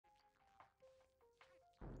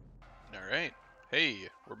Alright. Hey,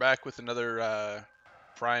 we're back with another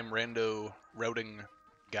Prime Rando routing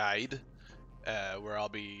guide where I'll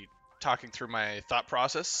be talking through my thought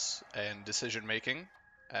process and decision making.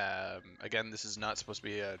 Again, this is not supposed to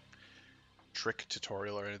be a trick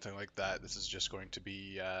tutorial or anything like that. This is just going to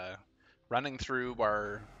be running through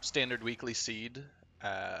our standard weekly seed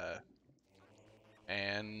uh,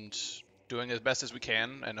 and doing as best as we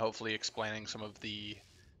can and hopefully explaining some of the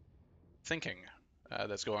thinking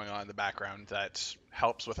that's going on in the background that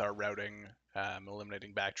helps with our routing,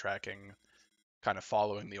 eliminating backtracking, kind of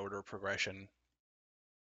following the order of progression.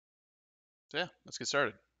 So yeah, let's get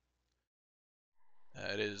started.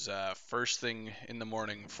 It is first thing in the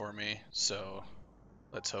morning for me, so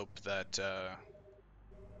let's hope that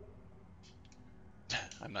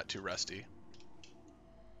I'm not too rusty.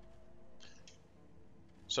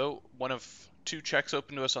 So one of two checks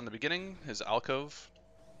open to us on the beginning is alcove,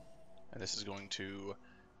 and this is going to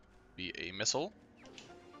be a missile,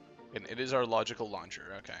 and it is our logical launcher.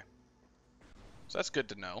 Okay, so that's good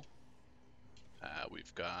to know.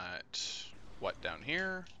 We've got what down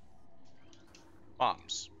here?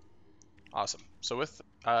 Bombs. Awesome. So with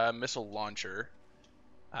a missile launcher,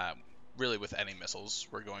 really with any missiles,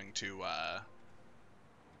 we're going to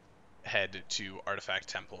head to Artifact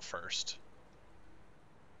Temple first.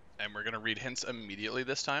 And we're going to read hints immediately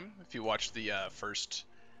this time. If you watched the first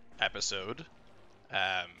episode,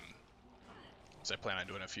 because I plan on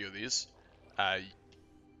doing a few of these, I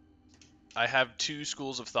have two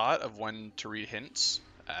schools of thought of when to read hints.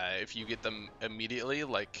 If you get them immediately,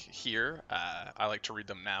 like here, I like to read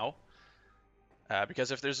them now.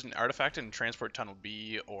 Because if there's an artifact in Transport Tunnel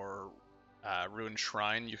B or Ruined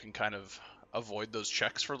Shrine, you can kind of avoid those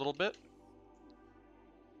checks for a little bit.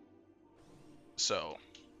 So,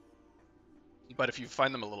 but if you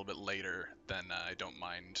find them a little bit later, then I don't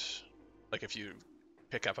mind. Like if you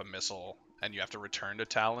pick up a missile and you have to return to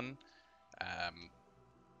Talon,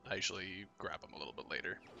 I usually grab them a little bit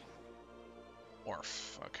later.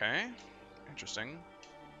 Orf, okay, interesting.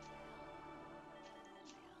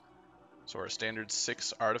 So our standard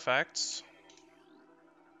 6 artifacts.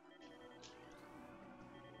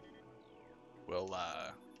 We'll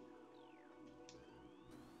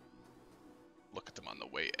look at them on the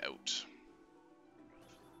way out.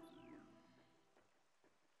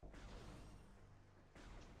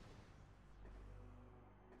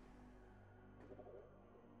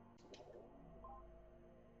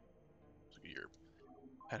 Your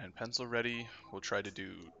pen and pencil ready. We'll try to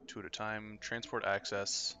do 2 at a time. Transport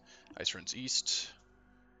access, Ice Runs East.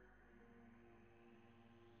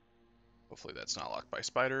 Hopefully that's not locked by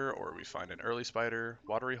spider, or we find an early spider.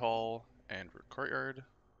 Watery Hall and Courtyard.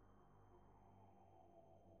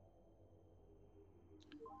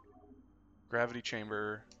 Gravity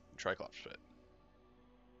Chamber, Triclops Pit.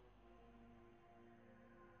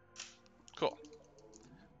 Cool.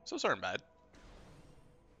 So those aren't bad.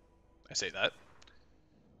 I say that.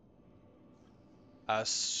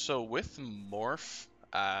 So with Morph,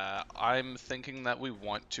 I'm thinking that we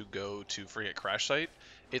want to go to Frigate Crash Site.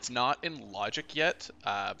 It's not in logic yet,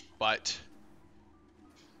 but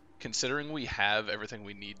considering we have everything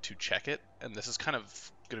we need to check it, and this is kind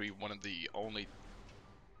of going to be one of the only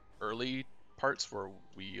early parts where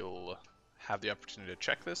we'll have the opportunity to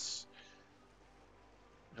check this.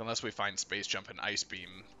 Unless we find Space Jump and Ice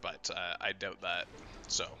Beam, but I doubt that.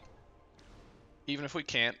 So, even if we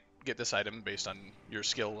can't get this item based on your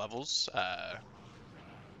skill levels,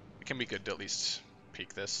 it can be good to at least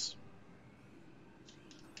peek this.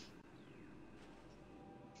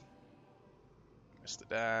 Miss the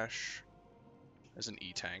dash. There's an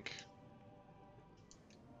E-tank.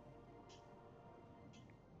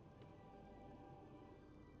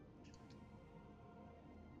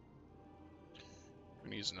 I'm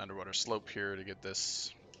going to use an underwater slope here to get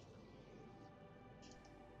this.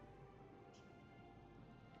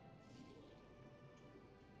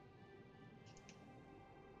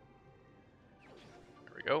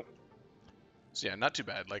 There we go. So yeah, not too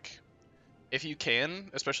bad. Like, if you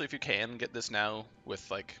can, especially if you can get this now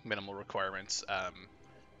with like minimal requirements,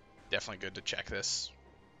 definitely good to check this.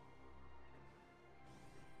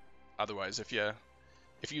 Otherwise, if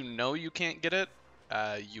you know you can't get it,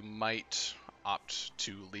 you might opt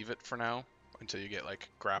to leave it for now until you get like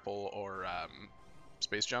grapple or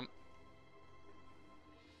space jump.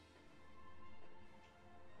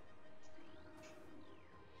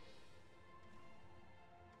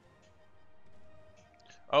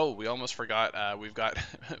 Oh, we almost forgot. We've got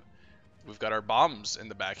we've got our bombs in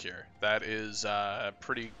the back here. That is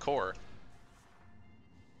pretty core.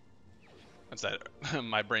 That's that.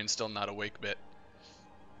 My brain's still not awake bit.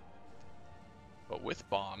 But But with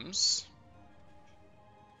bombs,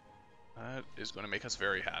 that is going to make us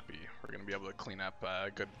very happy. We're going to be able to clean up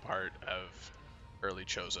a good part of early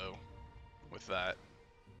Chozo with that.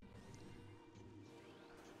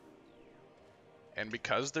 And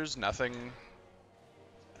because there's nothing,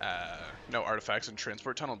 no artifacts in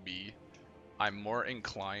Transport Tunnel B, I'm more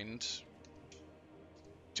inclined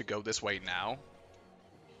to go this way now.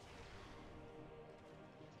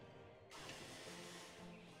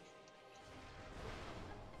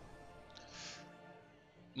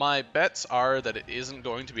 My bets are that it isn't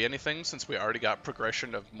going to be anything since we already got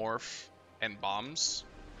progression of morph and bombs.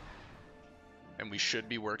 And we should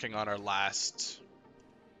be working on our last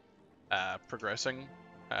progressing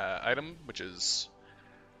item, which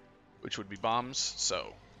would be bombs,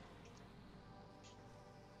 so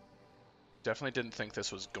definitely didn't think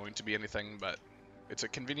this was going to be anything, but it's a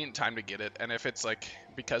convenient time to get it. And if it's like,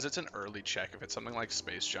 because it's an early check, if it's something like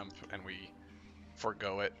Space Jump and we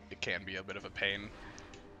forego it, it can be a bit of a pain.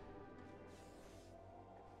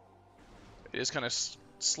 It is kind of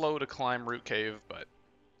slow to climb Root Cave, but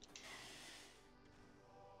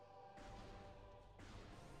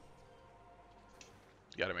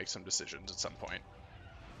you gotta make some decisions at some point.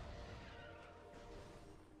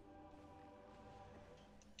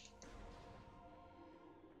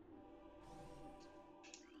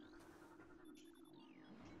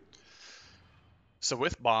 So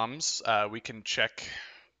with bombs, we can check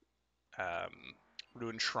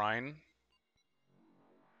Ruined Shrine.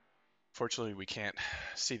 Fortunately, we can't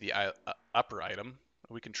see the upper item.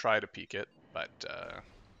 We can try to peek it, but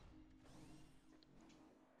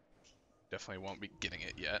definitely won't be getting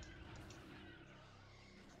it yet.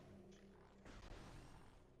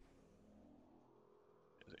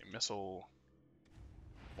 There's a missile,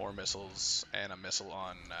 more missiles, and a missile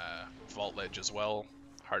on Vault Ledge as well.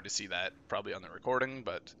 Hard to see that probably on the recording,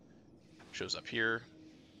 but shows up here.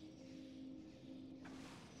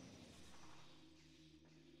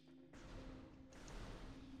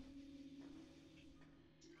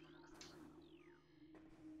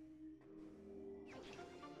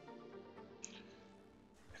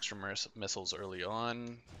 Extra missiles early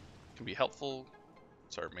on can be helpful.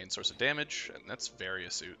 It's our main source of damage, and that's very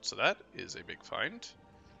astute. So that is a big find.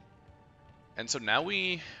 And so now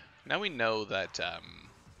we know that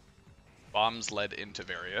bombs led into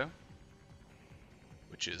Varia,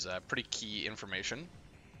 which is pretty key information.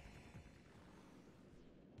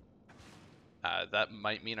 That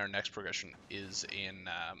might mean our next progression is in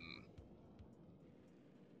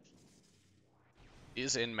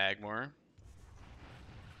Magmoor,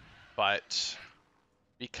 but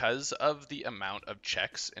because of the amount of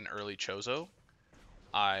checks in early Chozo,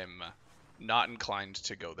 I'm not inclined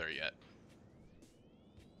to go there yet.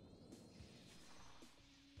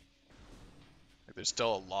 There's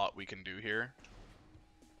still a lot we can do here,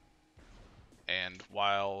 and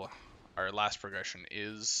while our last progression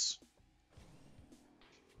is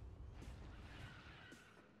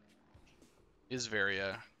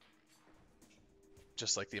Varia,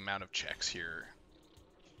 just like the amount of checks here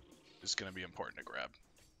is going to be important to grab.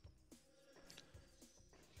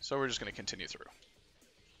 So we're just going to continue through.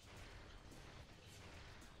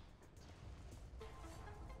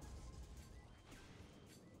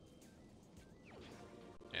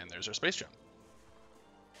 And there's our space jump.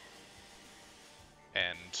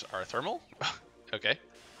 And our thermal? Okay.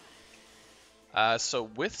 So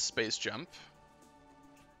with space jump,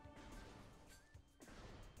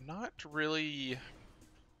 not really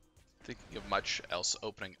thinking of much else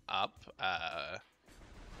opening up.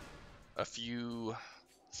 A few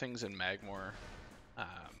things in Magmoor,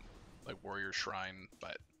 like Warrior Shrine,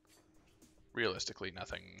 but realistically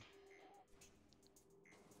nothing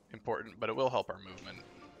important, but it will help our movement.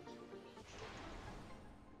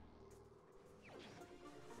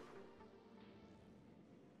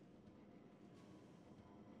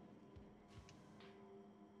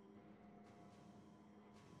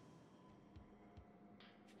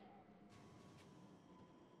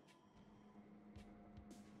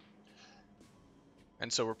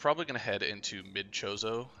 And so we're probably going to head into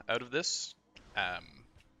mid-Chozo out of this.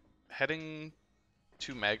 Heading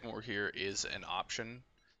to Magmoor here is an option.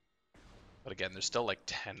 But again, there's still like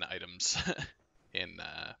 10 items in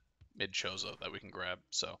mid-Chozo that we can grab.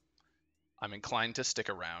 So I'm inclined to stick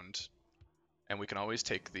around. And we can always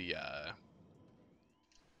take the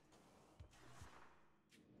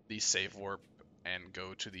save warp and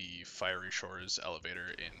go to the Fiery Shores elevator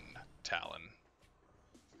in Talon.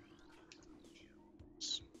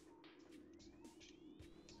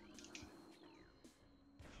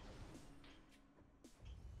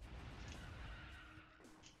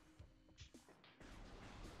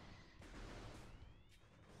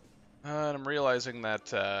 And I'm realizing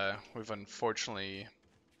that we've unfortunately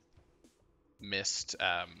missed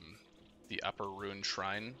the upper rune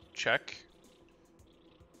shrine check.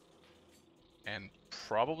 And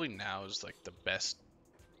probably now is like the best,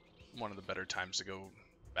 one of the better times to go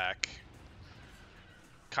back.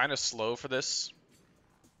 Kind of slow for this,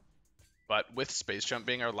 but with Space Jump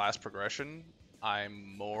being our last progression,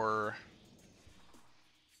 I'm more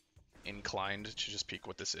inclined to just peek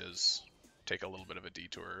what this is. Take a little bit of a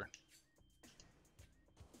detour.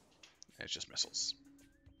 It's just missiles.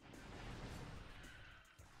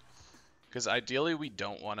 Because ideally we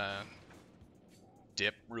don't want to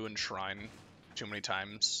dip Ruined Shrine too many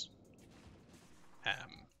times.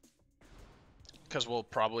 Because we'll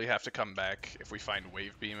probably have to come back if we find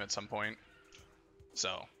Wave Beam at some point.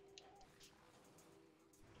 So.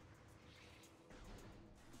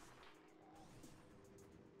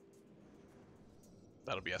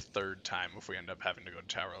 That'll be a third time if we end up having to go to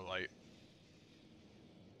Tower of Light.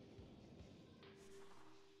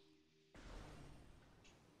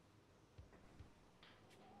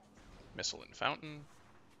 Missile and Fountain.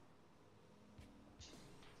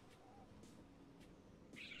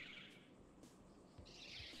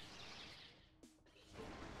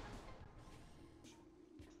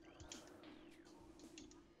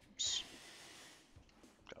 Oops.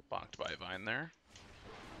 Got bonked by a vine there.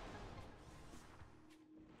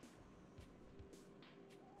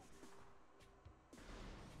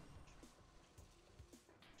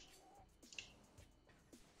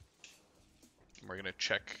 We're going to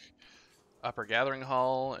check Upper Gathering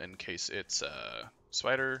Hall in case it's a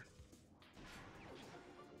spider.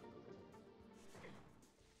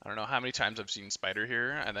 I don't know how many times I've seen spider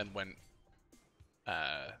here and then went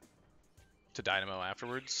to Dynamo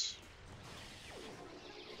afterwards.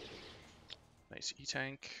 Nice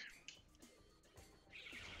E-Tank.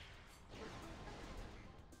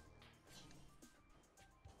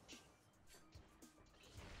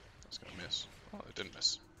 That's gonna miss. Oh, it didn't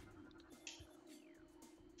miss.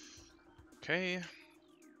 Okay.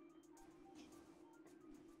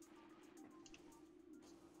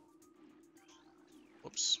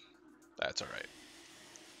 Whoops. That's alright.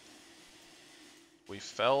 We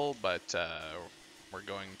fell, but we're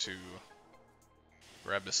going to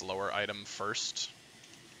grab this lower item first.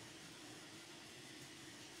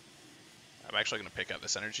 I'm actually going to pick up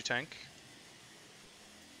this energy tank.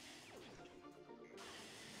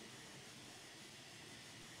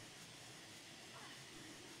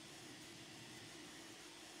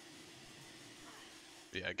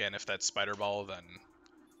 Yeah, again, if that's Spider Ball, then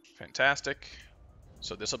fantastic.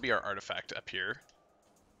 So this will be our artifact up here.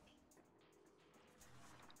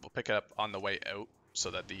 We'll pick it up on the way out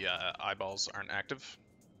so that the eyeballs aren't active.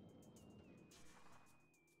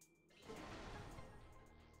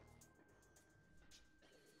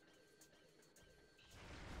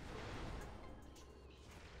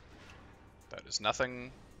 That is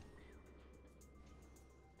nothing.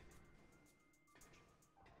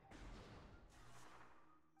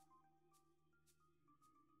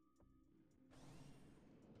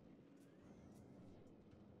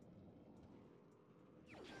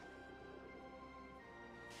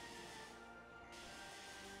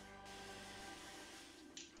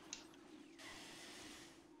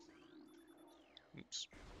 Oops.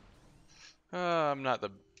 I'm not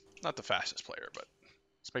the fastest player, but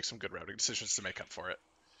let's make some good routing decisions to make up for it.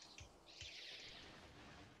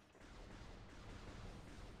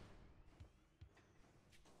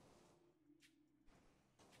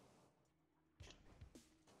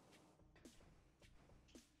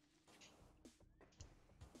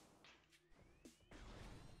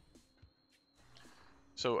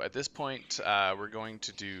 So at this point, we're going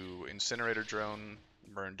to do Incinerator Drone,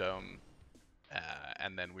 Burn Dome,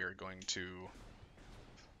 and then we are going to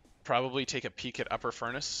probably take a peek at Upper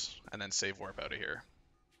Furnace, and then save warp out of here.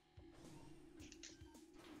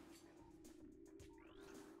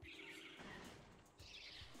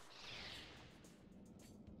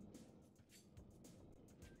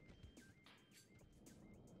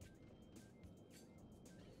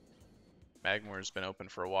 Magmore's been open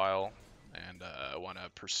for a while, and I want to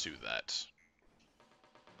pursue that.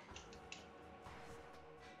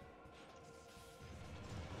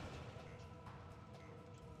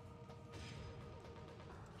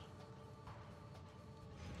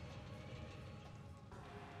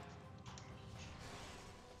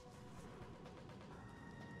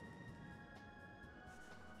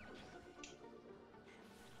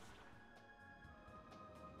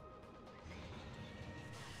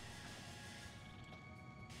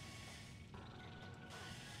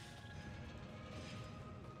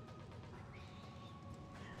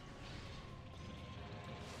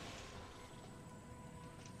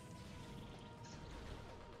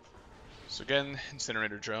 So again,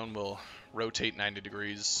 Incinerator Drone will rotate 90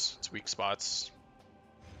 degrees, its weak spots.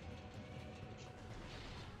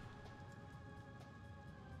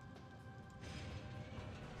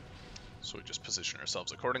 So we just position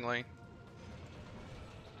ourselves accordingly.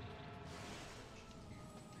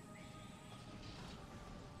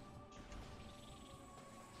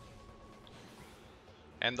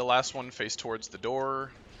 And the last one face towards the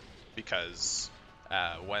door, because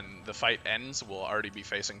when the fight ends, we'll already be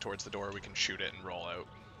facing towards the door. We can shoot it and roll out,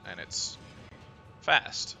 and it's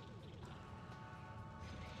fast.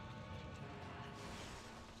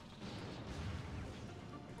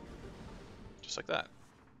 Just like that.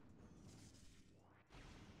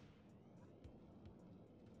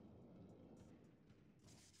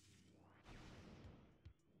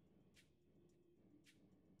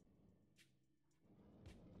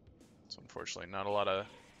 So unfortunately, not a lot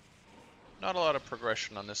of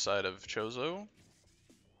progression on this side of Chozo.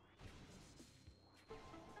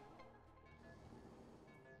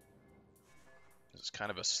 This is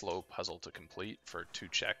kind of a slow puzzle to complete for 2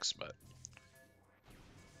 checks, but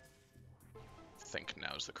I think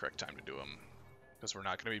now's the correct time to do them, because we're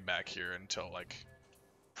not going to be back here until like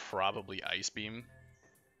probably Ice Beam.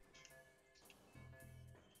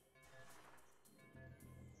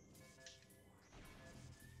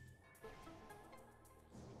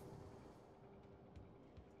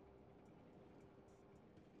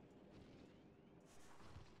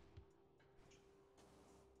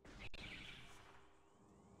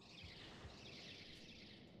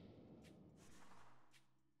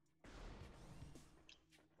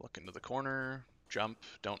 Look into the corner, jump,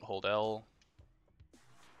 don't hold L.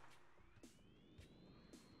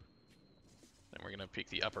 Then we're going to peek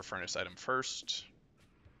the upper furnace item first.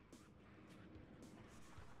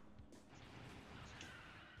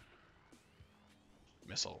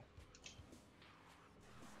 Missile.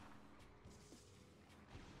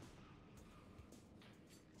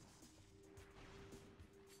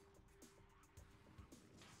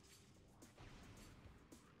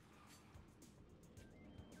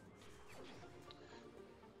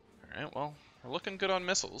 Alright, well, we're looking good on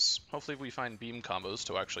missiles. Hopefully we find beam combos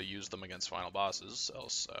to actually use them against final bosses,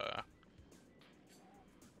 else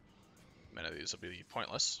many of these will be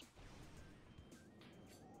pointless.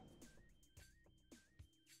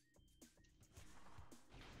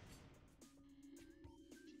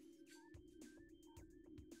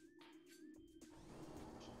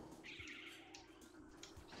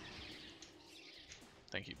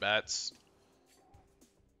 Thank you, bats.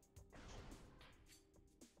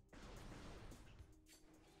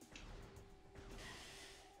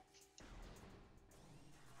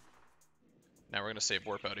 Now we're going to save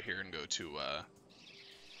warp out of here and go to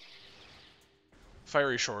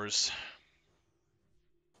Fiery Shores.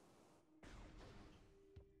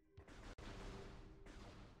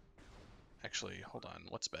 Actually, hold on.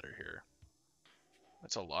 What's better here?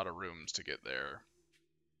 That's a lot of rooms to get there.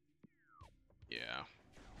 Yeah.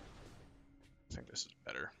 I think this is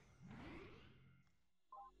better.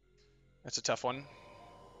 That's a tough one.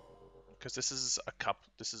 Because this is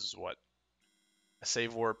this is what? A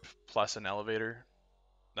save warp plus an elevator.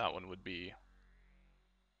 That one would be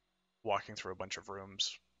walking through a bunch of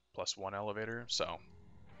rooms plus 1 elevator, so I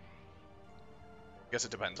guess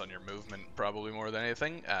it depends on your movement probably more than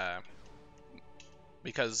anything.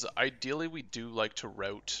 Because ideally we do like to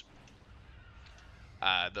route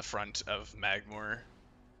the front of Magmoor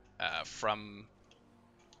from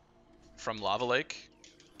Lava Lake.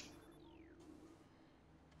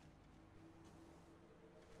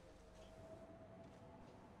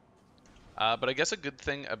 But I guess a good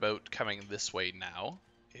thing about coming this way now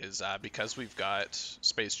is because we've got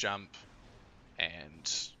Space Jump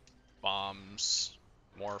and Bombs,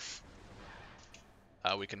 Morph,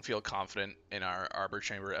 we can feel confident in our Arbor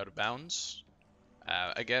Chamber out of bounds.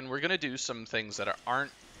 Again, we're going to do some things that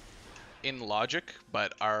aren't in logic,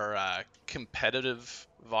 but are competitive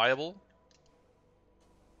viable.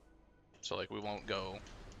 So like we won't go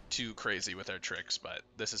too crazy with our tricks, but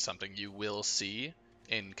this is something you will see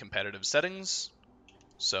in competitive settings.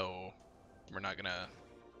 So we're not going to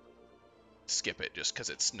skip it just because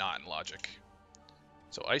it's not in logic.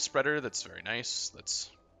 So Ice Spreader, that's very nice.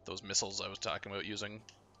 That's those missiles I was talking about using.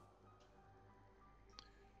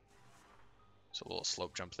 So a little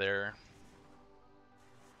slope jump there.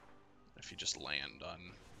 If you just land on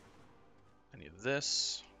any of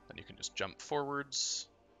this, then you can just jump forwards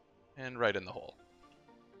and right in the hole.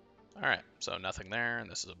 Alright, so nothing there,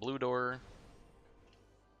 and this is a blue door.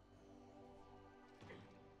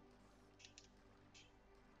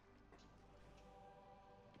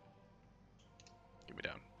 Get me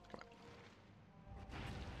down. Come on.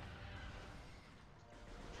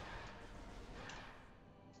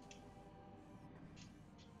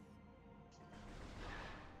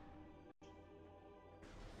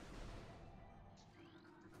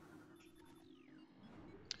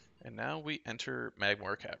 now we enter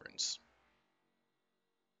Magmore Caverns.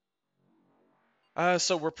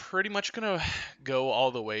 So we're pretty much gonna go all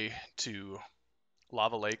the way to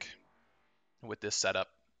Lava Lake with this setup.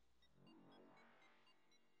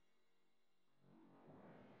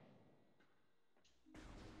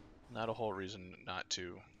 Not a whole reason not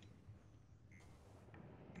to.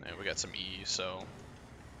 And we got some E, so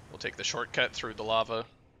we'll take the shortcut through the lava.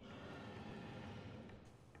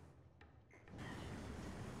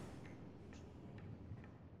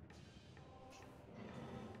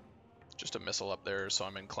 Just a missile up there, so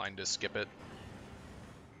I'm inclined to skip it.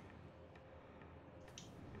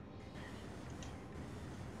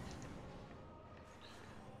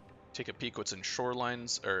 Take a peek what's in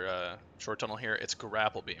Shorelines, or Shore Tunnel here. It's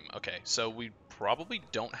Grapple Beam. Okay, so we probably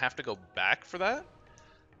don't have to go back for that,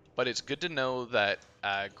 but it's good to know that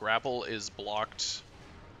Grapple is blocked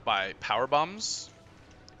by Power Bombs,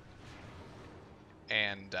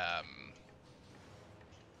 and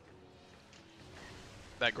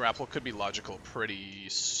that Grapple could be logical pretty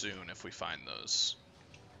soon if we find those.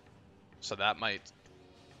 So that might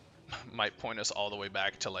point us all the way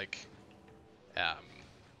back to, like,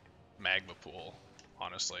 Magma Pool,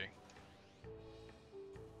 honestly.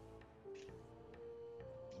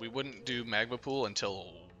 We wouldn't do Magma Pool until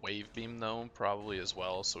Wave Beam, though, probably as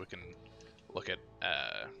well, so we can look at,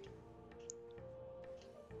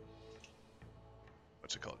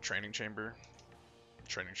 what's it called, Training Chamber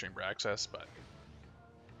access, but...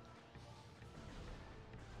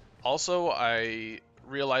 Also, I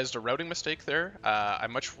realized a routing mistake there. I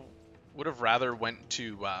much would have rather went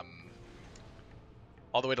to,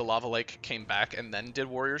 all the way to Lava Lake, came back, and then did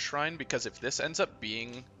Warrior Shrine, because if this ends up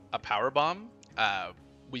being a Power Bomb,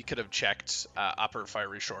 we could have checked Upper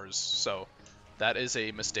Fiery Shores, so that is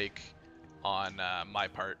a mistake on my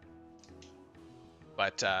part.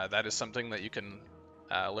 But that is something that you can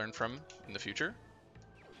learn from in the future.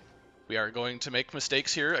 We are going to make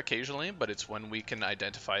mistakes here occasionally, but it's when we can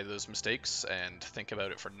identify those mistakes and think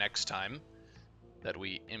about it for next time that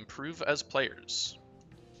we improve as players.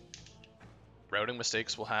 Routing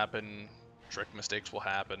mistakes will happen, trick mistakes will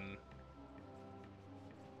happen.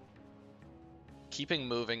 Keeping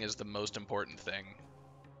moving is the most important thing.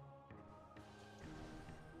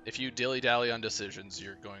 If you dilly-dally on decisions,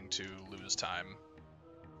 you're going to lose time.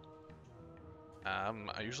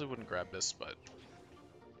 I usually wouldn't grab this, but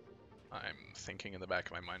I'm thinking in the back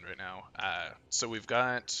of my mind right now. So we've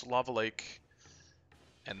got Lava Lake,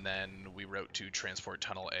 and then we route to Transport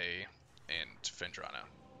Tunnel A and Phendrana.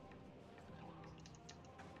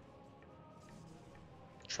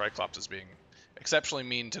 Triclops is being exceptionally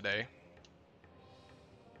mean today.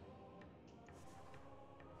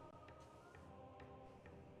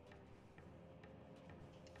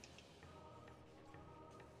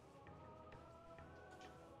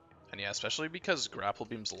 And yeah, especially because Grapple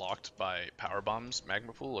Beam's locked by Power Bombs,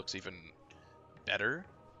 Magma Pool looks even better,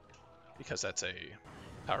 because that's a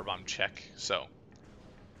Power Bomb check, so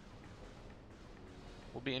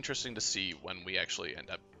will be interesting to see when we actually end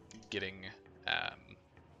up getting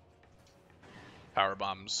Power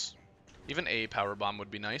Bombs. Even a Power Bomb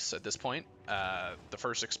would be nice at this point. The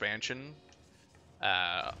first expansion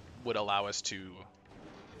would allow us to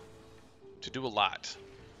do a lot.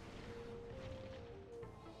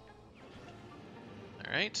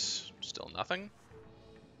 Alright, still nothing.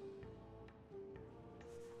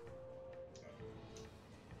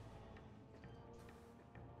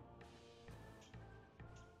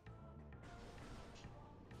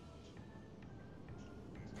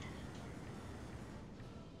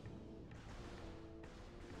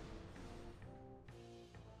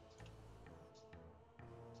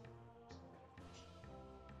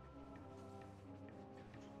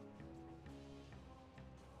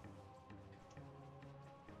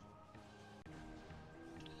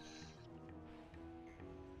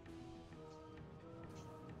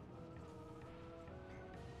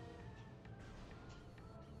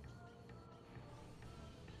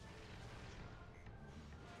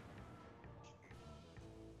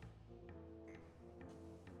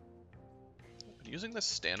 Using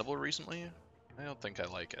this standable recently, I don't think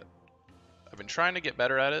I like it. I've been trying to get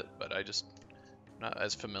better at it, but I just not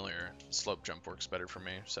as familiar. Slope jump works better for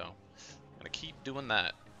me, so I'm gonna keep doing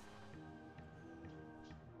that.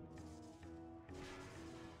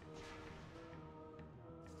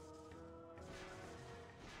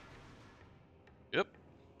 Yep.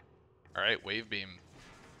 Alright, Wave Beam.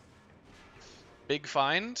 Big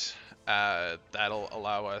find. That'll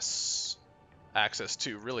allow us access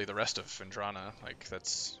to really the rest of Phendrana. Like,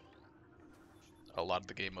 that's a lot of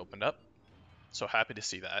the game opened up. So happy to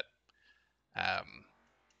see that.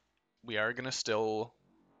 We are going to still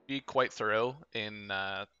be quite thorough in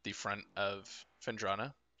the front of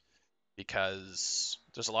Fendrana because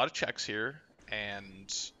there's a lot of checks here,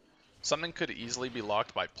 and something could easily be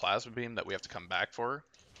locked by Plasma Beam that we have to come back for.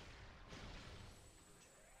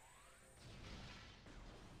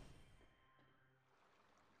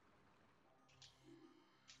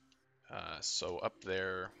 So up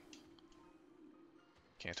there,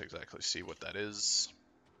 can't exactly see what that is.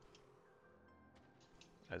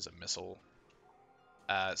 As a missile.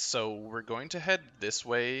 So we're going to head this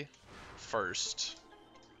way first.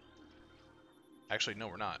 Actually, no,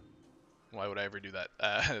 we're not. Why would I ever do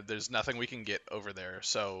that? There's nothing we can get over there.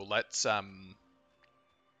 So let's that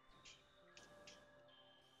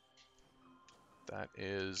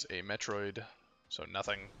is a Metroid, so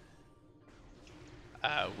nothing.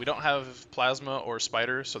 We don't have Plasma or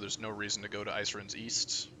Spider, so there's no reason to go to Ice Ruins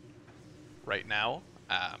East right now.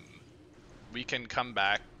 We can come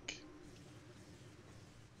back.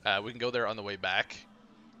 We can go there on the way back.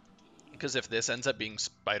 Because if this ends up being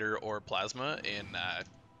Spider or Plasma in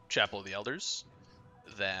Chapel of the Elders,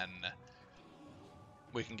 then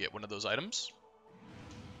we can get one of those items.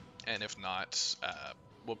 And if not,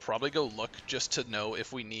 we'll probably go look just to know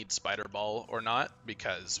if we need Spider Ball or not,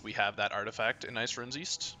 because we have that artifact in Ice Ruins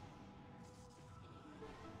East.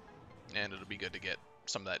 And it'll be good to get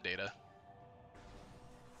some of that data.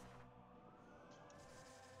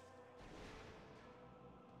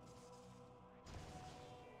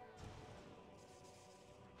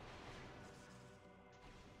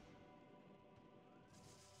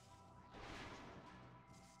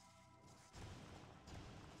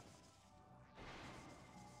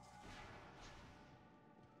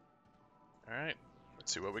 Alright,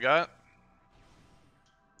 let's see what we got.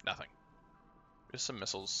 Nothing. Just some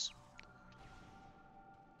missiles.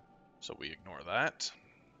 So we ignore that.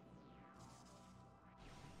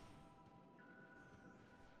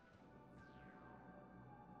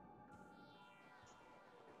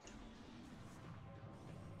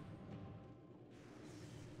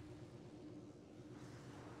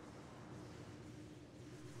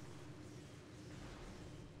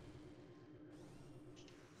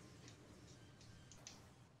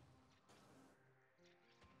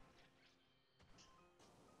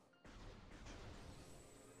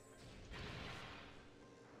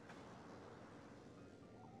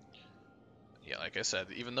 Yeah, like I said,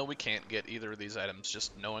 even though we can't get either of these items,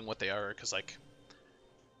 just knowing what they are, because like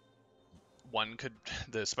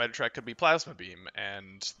the spider track could be Plasma Beam,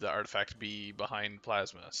 and the artifact be behind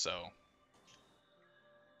Plasma, so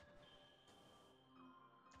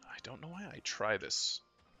I don't know why I try this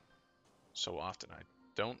so often. I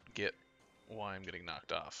don't get why I'm getting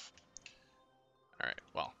knocked off. Alright,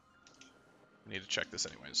 well, we need to check this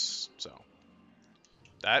anyways, so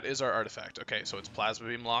that is our artifact. Okay, so it's Plasma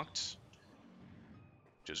Beam locked,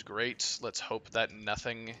 which is great. Let's hope that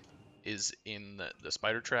nothing is in the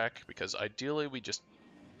spider track, because ideally we just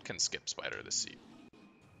can skip spider this seat.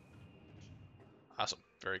 Awesome.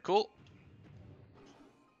 Very cool.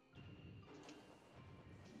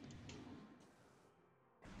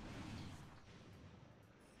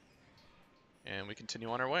 And we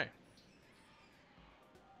continue on our way.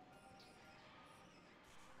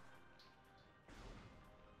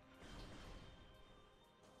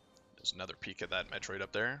 There's another peek at that Metroid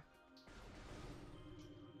up there.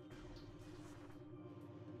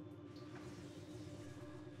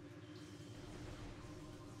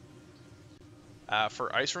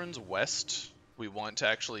 For Ice Ruins West, we want to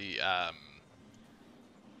actually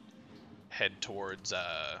head towards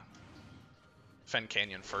Fen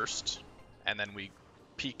Canyon first, and then we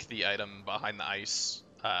peek the item behind the ice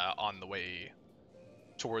on the way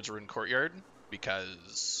towards Ruin Courtyard,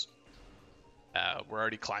 because we're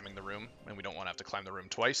already climbing the room, and we don't want to have to climb the room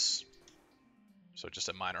twice. So just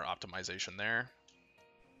a minor optimization there.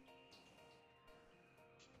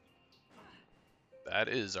 That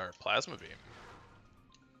is our Plasma Beam.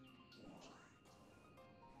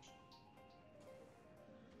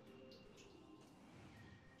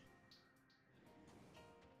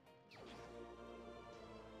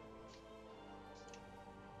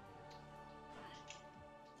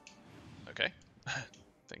 Okay.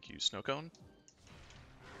 Thank you, Snowcone.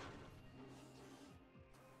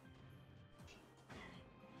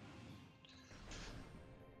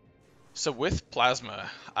 So with Plasma,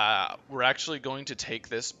 we're actually going to take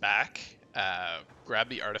this back, grab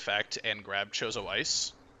the artifact, and grab Chozo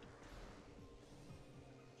Ice.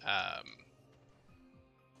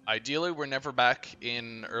 Ideally, we're never back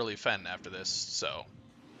in early Fen after this, so...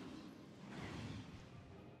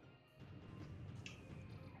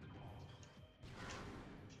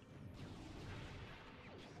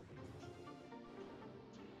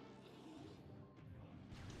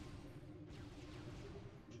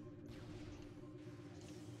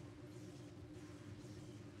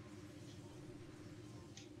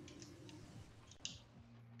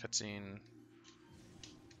 Cutscene.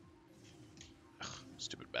 Ugh,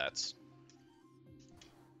 stupid bats.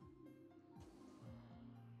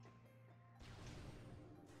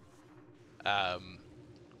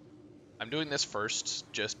 I'm doing this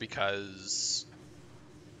first just because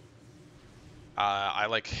I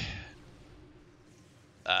like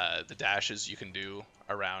the dashes you can do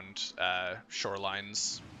around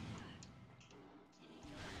shorelines.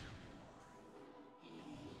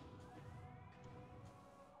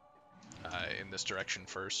 In this direction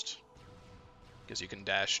first, because you can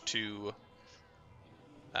dash to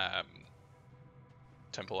um,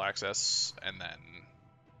 temple access, and then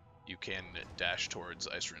you can dash towards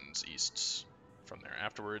Icerune's east from there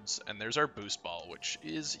afterwards. And there's our boost ball, which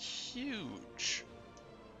is huge.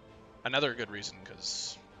 Another good reason,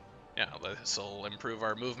 because yeah, this will improve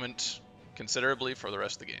our movement considerably for the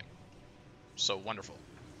rest of the game. So wonderful.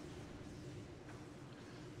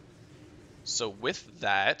 So with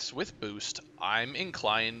that, with boost, I'm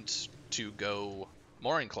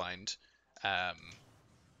more inclined um,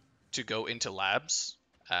 to go into labs.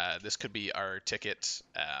 This could be our ticket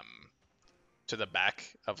to the back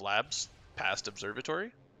of labs, past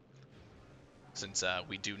observatory, since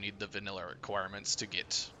we do need the vanilla requirements to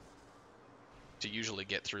usually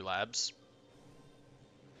get through labs.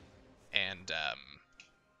 And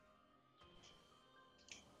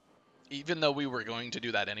even though we were going to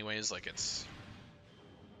do that anyways, like it's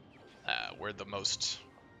where the most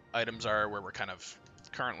items are, where we're kind of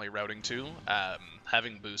currently routing to,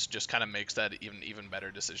 having boost just kind of makes that even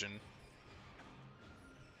better decision.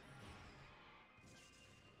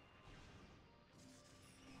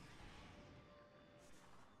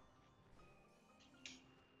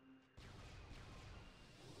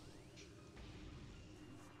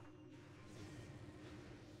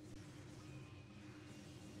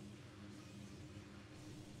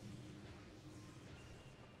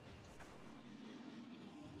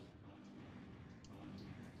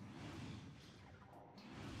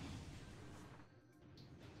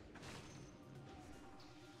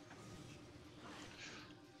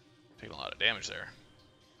 Taking a lot of damage there.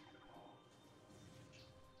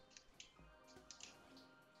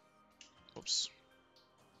 Oops.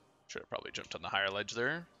 Should have probably jumped on the higher ledge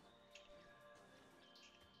there.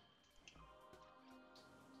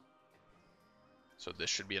 So this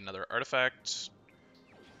should be another artifact.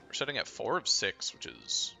 We're setting at 4 of 6, which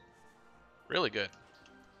is really good.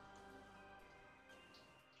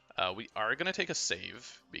 We are going to take a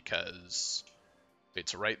save because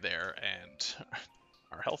it's right there and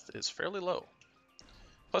our health is fairly low.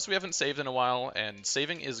 Plus we haven't saved in a while, and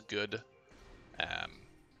saving is good.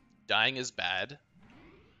 Dying is bad.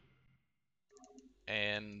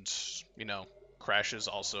 And, you know, crashes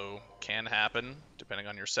also can happen depending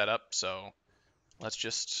on your setup, so let's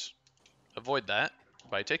just avoid that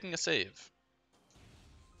by taking a save.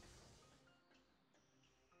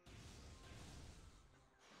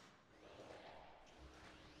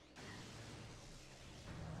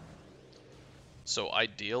 So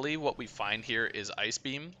ideally what we find here is Ice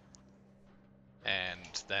Beam,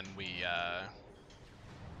 and then we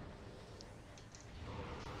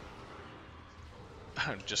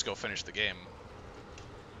just go finish the game.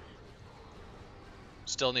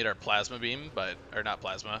 Still need our Plasma Beam, or not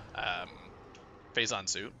Plasma, Phazon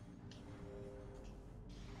Suit.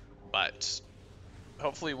 But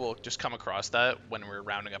hopefully we'll just come across that when we're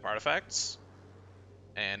rounding up artifacts,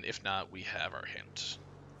 and if not, we have our hint.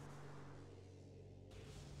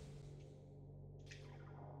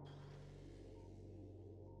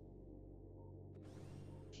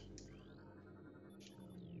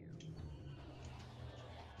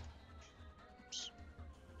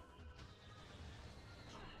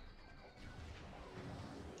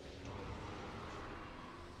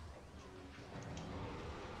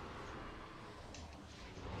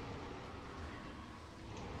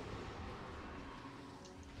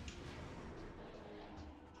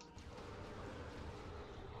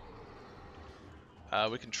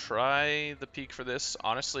 We can try the peak for this.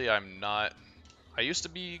 Honestly, I used to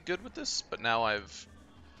be good with this, but now I've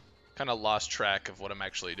kind of lost track of what I'm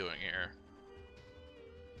actually doing here.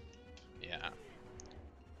 Yeah.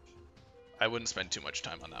 I wouldn't spend too much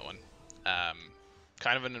time on that one.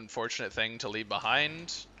 Kind of an unfortunate thing to leave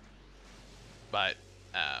behind, but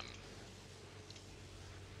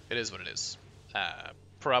it is what it is.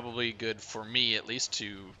 Probably good for me, at least,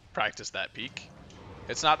 to practice that peak.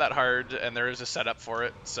 It's not that hard, and there is a setup for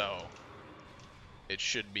it, so it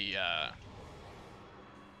should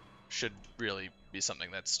really be something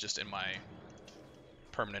that's just in my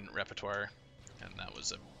permanent repertoire. And that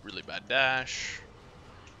was a really bad dash.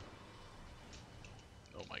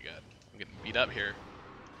 Oh my god, I'm getting beat up here.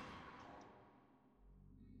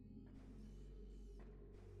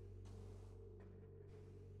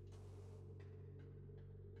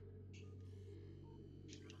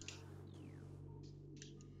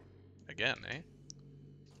 again, eh?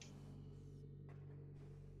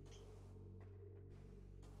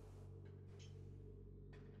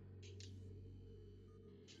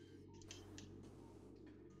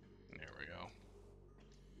 There we go.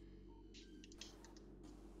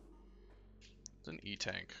 It's an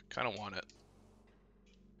E-tank. Kind of want it.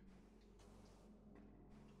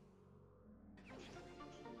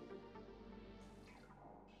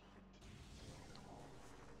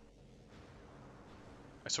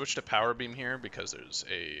 I switched to power beam here because there's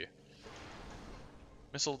a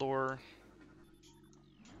missile door.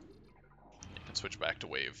 You can switch back to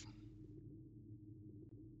wave.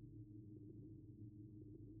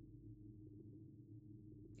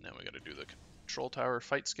 Now we gotta do the control tower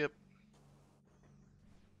fight skip.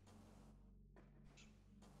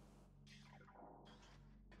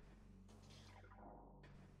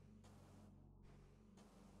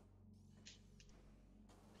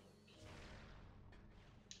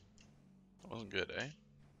 That wasn't good, eh?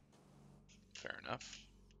 Fair enough.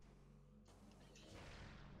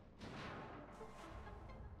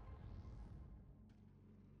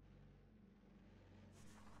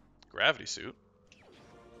 Gravity suit.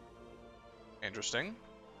 Interesting.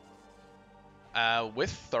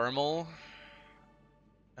 With thermal,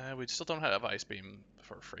 we still don't have ice beam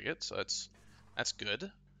for frigate, so that's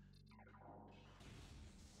good.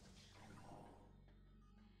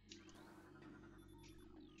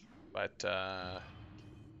 But yeah,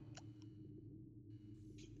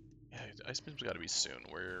 ice beam's got to be soon.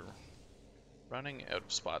 We're running out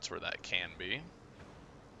of spots where that can be,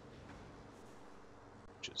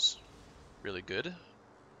 which is really good.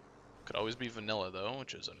 Could always be vanilla though,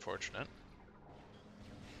 which is unfortunate.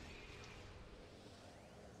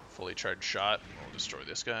 Fully charged shot, and we'll destroy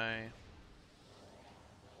this guy.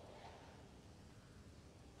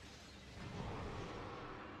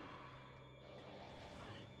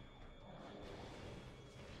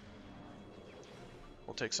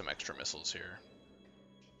 We'll take some extra missiles here.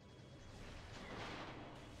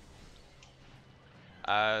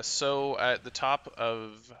 So at the top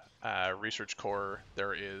of Research Core,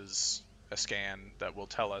 there is a scan that will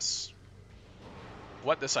tell us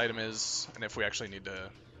what this item is and if we actually need to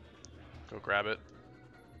go grab it.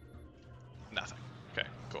 Nothing. Okay,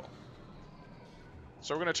 cool.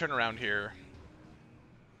 So we're going to turn around here.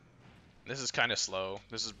 This is kind of slow.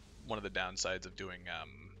 This is one of the downsides of doing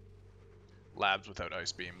labs without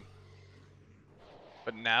ice beam.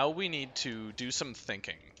 But now we need to do some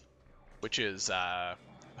thinking, which is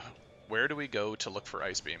where do we go to look for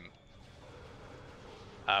ice beam?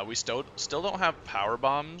 We still don't have power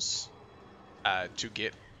bombs to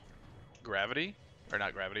get gravity, or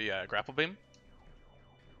not gravity, grapple beam.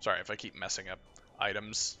 Sorry if I keep messing up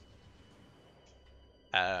items.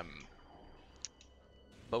 But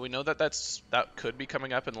we know that that could be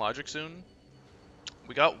coming up in logic soon.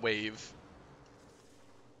 We got wave.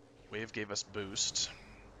 Wave gave us boost.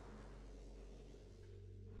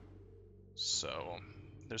 So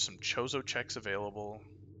there's some Chozo checks available.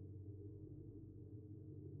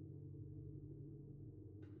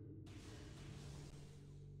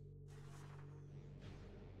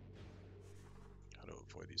 How to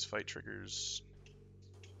avoid these fight triggers.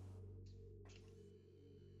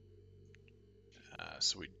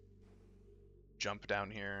 So we jump down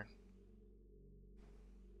here.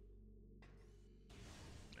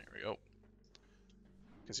 There we go.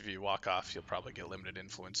 Because if you walk off, you'll probably get limited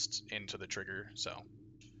influence into the trigger, so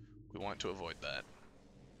we want to avoid that.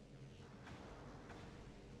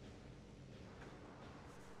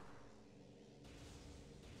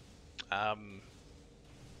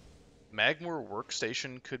 Magmor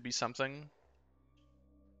workstation could be something.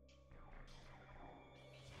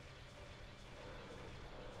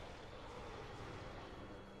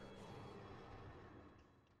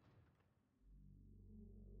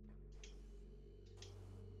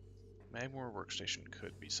 Magmor workstation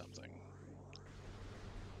could be something.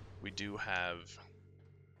 We do have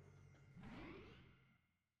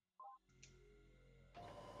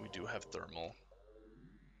thermal,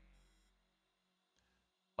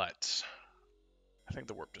 but I think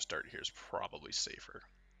the warp to start here is probably safer.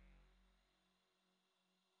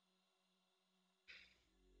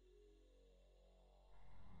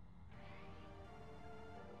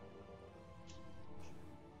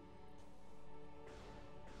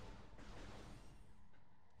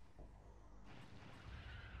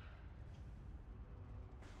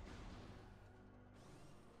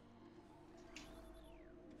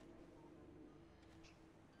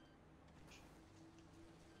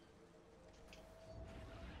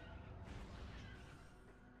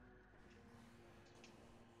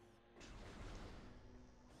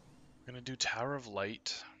 We're gonna do Tower of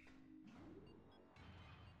Light.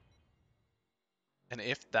 And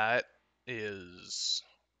if that is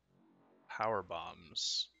power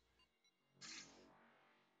bombs,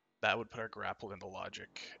 that would put our grapple into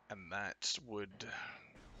logic, and that would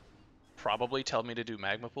probably tell me to do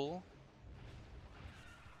magma pool.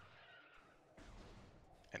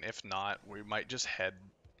 And if not, we might just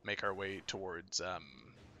make our way towards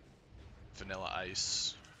vanilla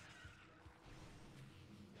ice.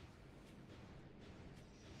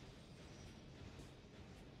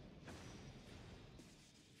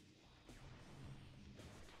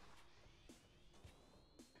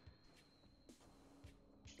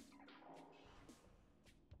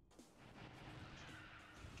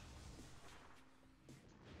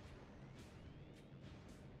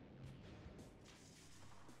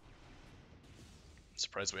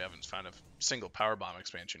 Surprised we haven't found a single power bomb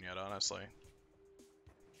expansion yet, honestly.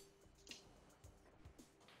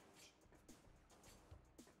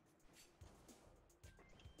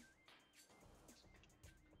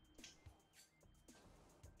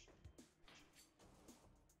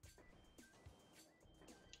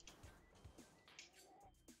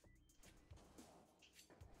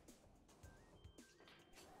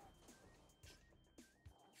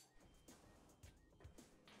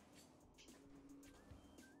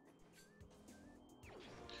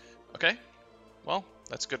 Okay, well,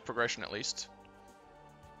 that's good progression at least.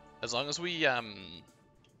 As long as we're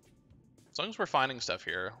finding stuff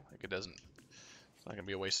here, like it's not gonna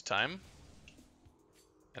be a waste of time.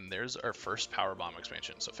 And there's our first power bomb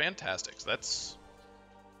expansion. So fantastic. So that's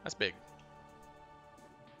big.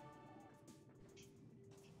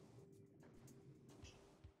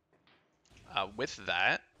 With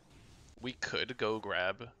that, we could go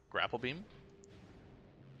grab grapple beam.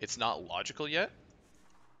 It's not logical yet,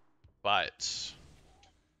 but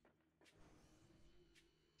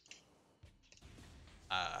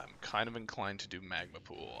I'm kind of inclined to do magma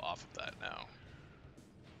pool off of that now.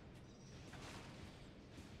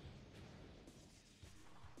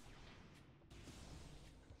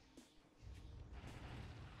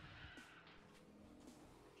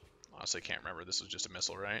 Honestly, can't remember. This was just a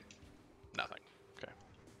missile, right? Nothing. Okay.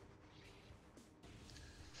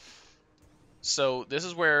 So this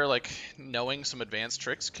is where like knowing some advanced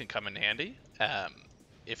tricks can come in handy.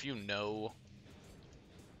 If you know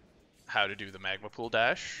how to do the magma pool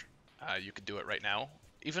dash, you could do it right now.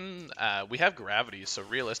 Even we have gravity, so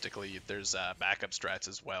realistically, there's backup strats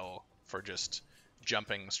as well for just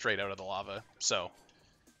jumping straight out of the lava. So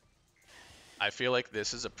I feel like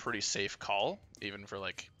this is a pretty safe call, even for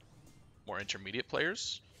like more intermediate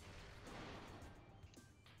players.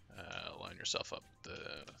 Line yourself up the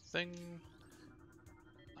thing.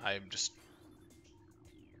 I'm just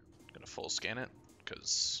gonna full scan it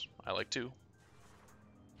because I like to.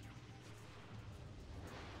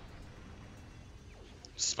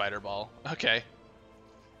 Spider ball. Okay.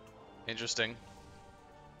 Interesting.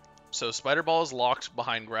 So spider ball is locked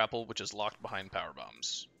behind grapple, which is locked behind power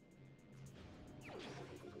bombs.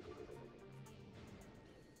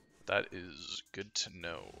 That is good to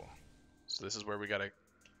know. So this is where we gotta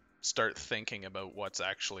start thinking about what's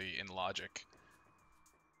actually in logic.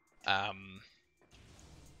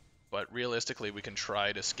 But realistically, we can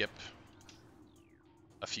try to skip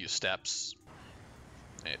a few steps.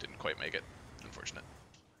 It didn't quite make it. Unfortunate.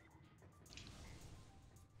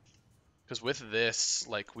 Because with this,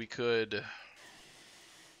 like, we could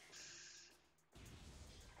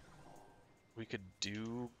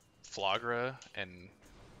do Flagra and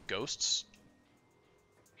Ghosts,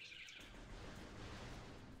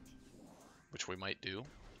 which we might do.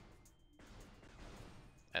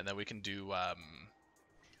 And then we can do,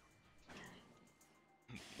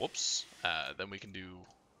 whoops, then we can do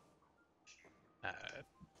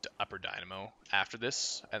Upper Dynamo after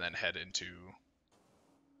this, and then head into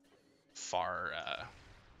Far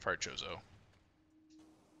Chozo.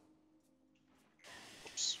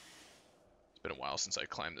 Whoops. It's been a while since I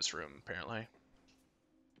climbed this room, apparently.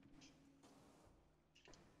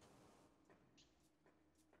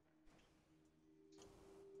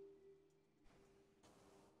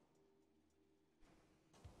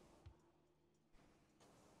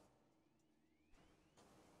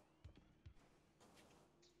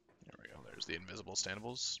 There we go, there's the invisible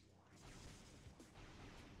standables.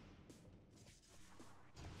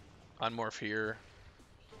 Unmorph here,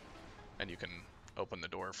 and you can open the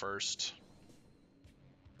door first.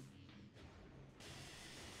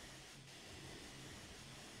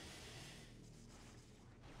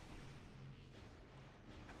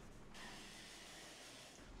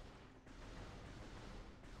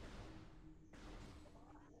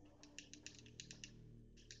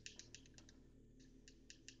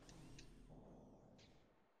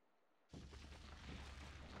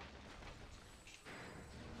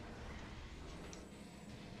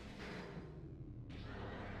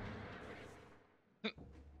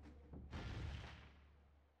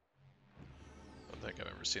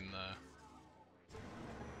 never seen the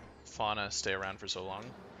fauna stay around for so long.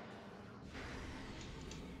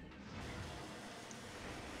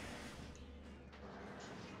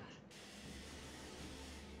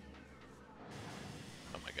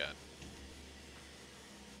 Oh my god.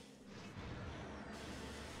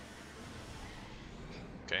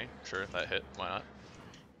 Okay, sure, that hit. Why not?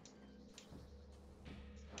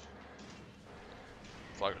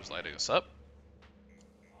 Flogger's lighting us up.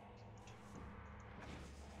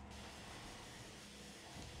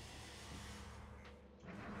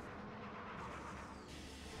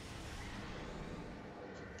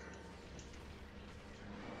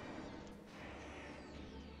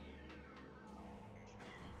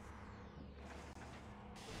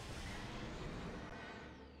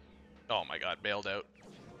 Oh my god, bailed out.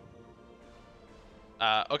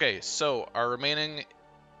 Okay, so our remaining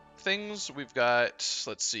things, we've got,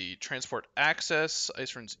 let's see, transport access,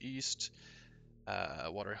 Ice Runs East,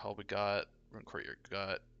 Water Hall we got, Rune Courtyard we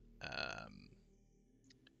got,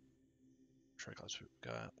 Triclops we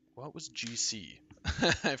got. What was GC?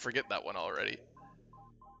 I forget that one already.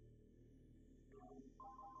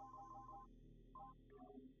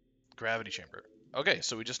 Gravity Chamber. Okay,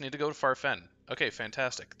 so we just need to go to Farfen. Okay,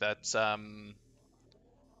 fantastic. That's,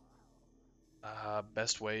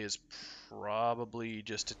 best way is probably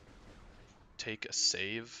just to take a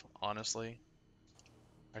save, honestly.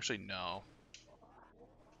 Actually, no.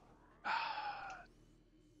 Yeah,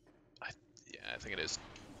 I think it is.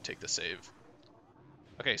 Take the save.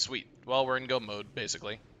 Okay, sweet. Well, we're in go mode,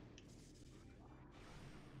 basically.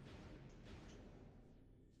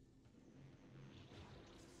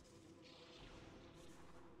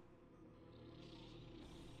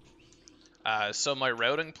 So my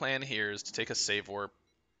routing plan here is to take a save warp,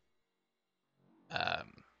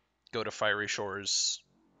 um, go to Fiery Shores,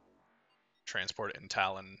 transport it in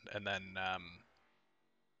Talon, and then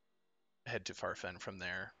head to Farfen from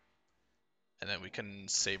there. And then we can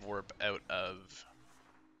save warp out of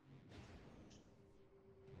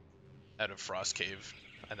Frost Cave,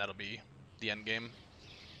 and that'll be the end game.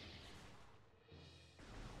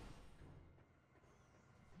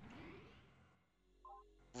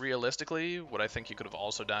 Realistically, what I think you could have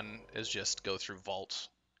also done is just go through Vault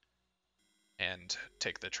and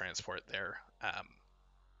take the transport there.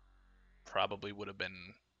 Probably would have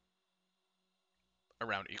been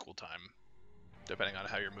around equal time, depending on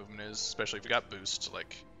how your movement is, especially if you got boost,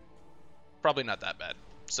 like, probably not that bad.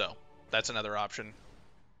 So, that's another option.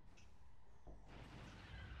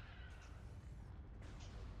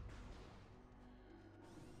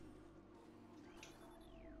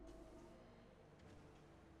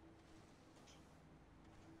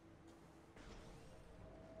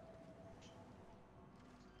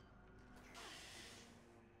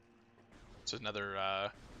 It's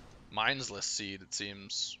another Mindsless seed, it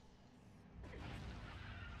seems.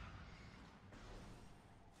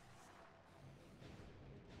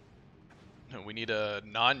 We need a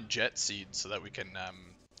non-jet seed so that we can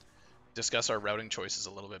discuss our routing choices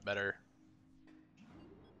a little bit better.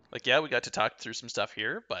 Like, yeah, we got to talk through some stuff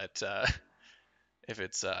here, but if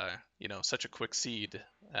it's such a quick seed,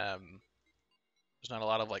 there's not a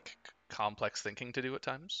lot of like complex thinking to do at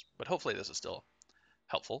times. But hopefully this is still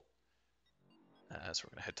helpful. So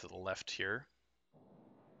we're gonna head to the left here.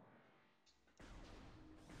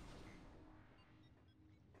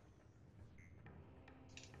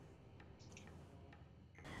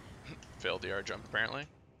 Failed the R jump apparently,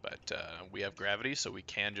 but we have gravity, so we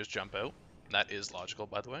can just jump out. That is logical,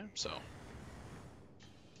 by the way. So.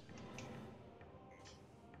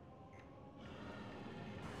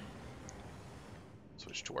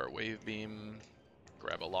 Switch to our wave beam,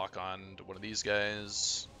 grab a lock on to one of these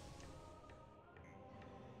guys,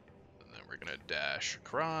 and then we're gonna dash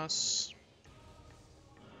across.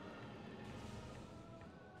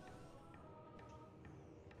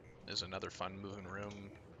 There's another fun moving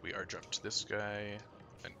room. We are jump to this guy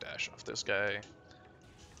and dash off this guy.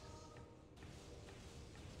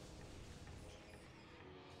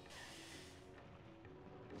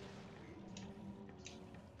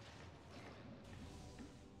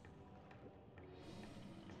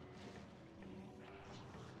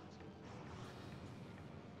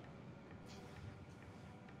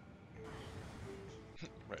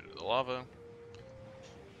 Right into the lava.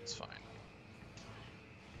 It's fine.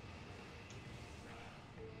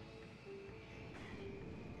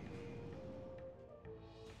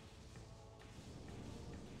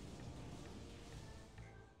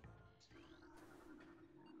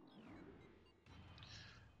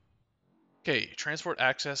 Okay, transport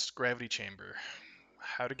access, gravity chamber.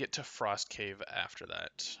 How to get to Frost Cave after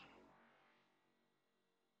that?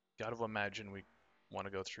 Gotta imagine we want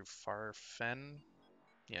to go through Far Fen.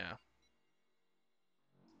 Yeah.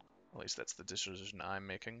 At least that's the decision I'm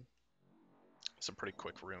making. Some pretty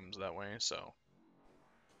quick rooms that way, so.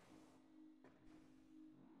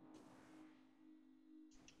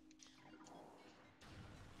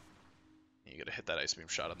 You gotta hit that Ice Beam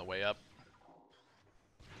shot on the way up.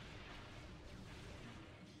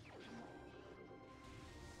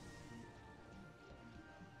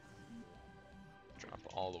 Drop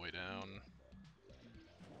all the way down.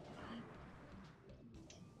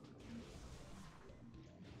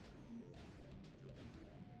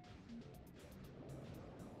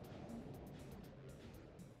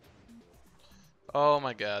 Oh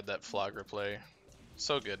my god, that Flog replay.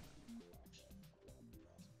 So good.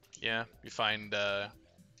 Yeah, you find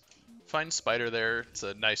Spider there. It's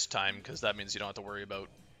a nice time because that means you don't have to worry about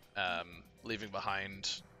leaving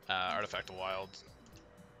behind Artifact of Wild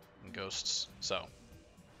and Ghosts. So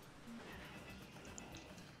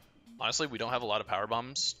honestly, we don't have a lot of power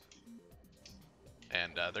bombs,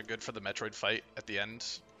 and they're good for the Metroid fight at the end.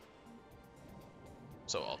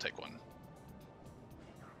 So I'll take one.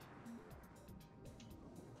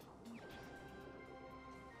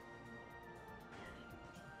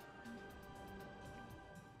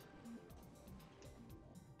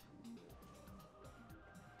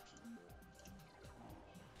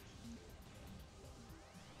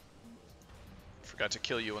 Forgot to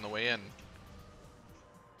kill you on the way in.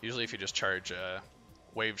 Usually if you just charge a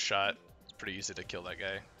wave shot, it's pretty easy to kill that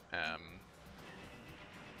guy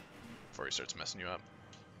before he starts messing you up.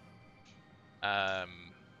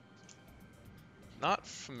 Not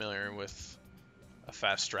familiar with a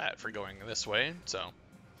fast strat for going this way, so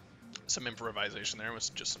some improvisation there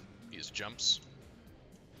was just some easy jumps.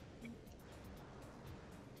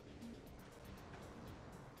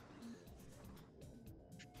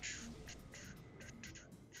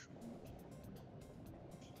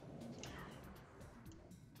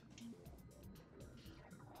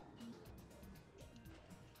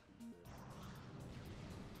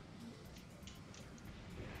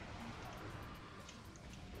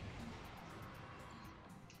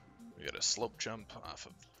 We got a slope jump off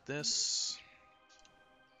of this.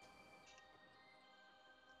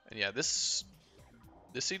 And yeah, this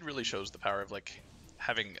seed really shows the power of like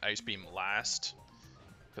having Ice Beam last,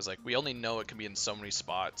 because like we only know it can be in so many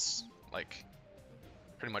spots, like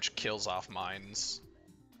pretty much kills off mines.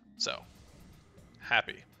 So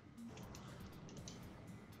happy.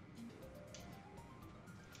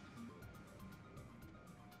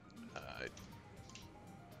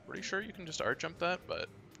 Pretty sure you can just art jump that, but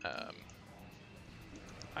I'm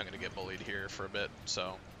gonna get bullied here for a bit,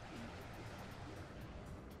 so.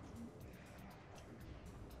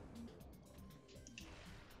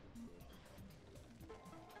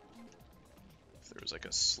 If there was like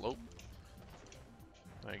a slope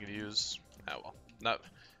I could use, oh well,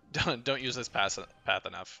 don't use this path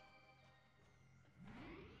enough.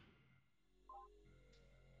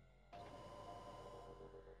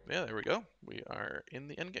 Yeah, there we go. We are in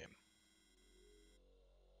the end game.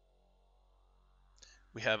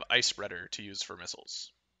 We have Ice Spreader to use for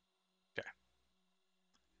missiles. Okay.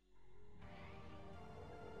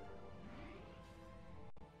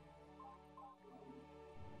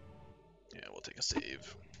 Yeah, we'll take a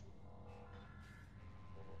save.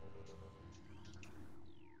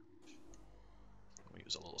 We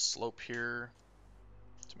use a little slope here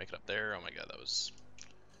to make it up there. Oh my god, that was...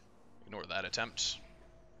 Ignore that attempt.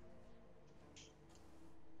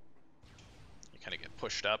 You kind of get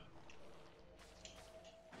pushed up.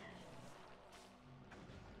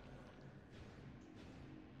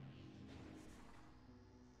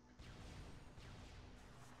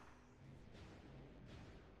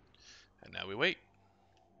 And now we wait.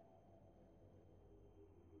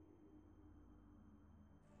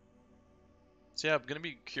 So yeah, I'm going to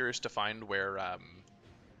be curious to find where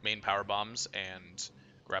main power bombs and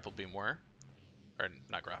grapple beam were. Or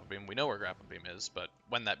not grapple beam, we know where grapple beam is, but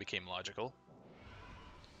when that became logical.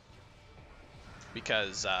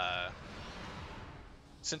 Because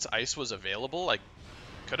since ice was available, like,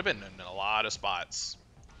 could have been in a lot of spots.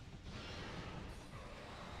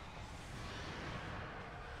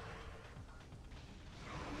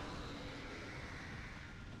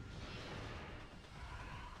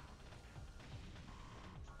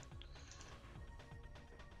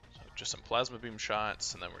 So just some plasma beam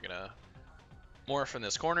shots, and then we're gonna morph in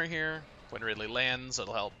this corner here. When Ridley lands,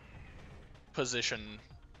 it'll help position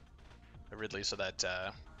Ridley so that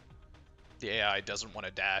the AI doesn't want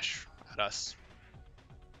to dash at us.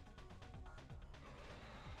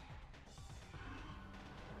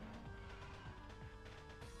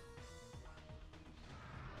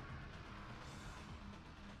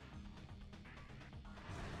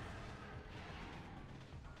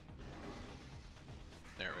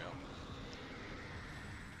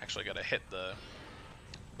 actually got to hit the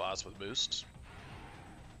boss with boost.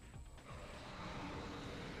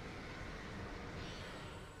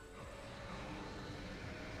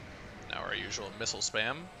 Now our usual missile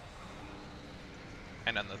spam.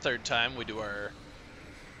 And on the third time, we do our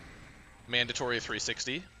mandatory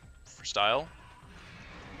 360 for style.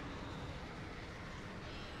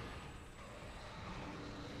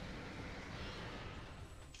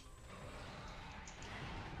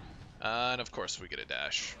 And of course we get a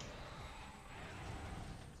dash.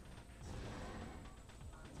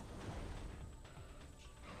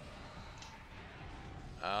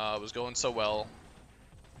 It was going so well.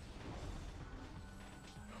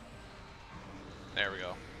 There we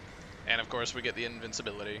go. And of course we get the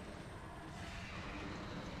invincibility.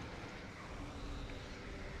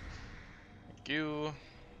 Thank you.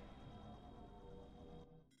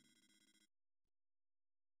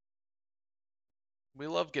 We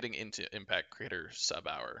love getting into Impact Creator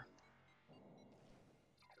sub-hour.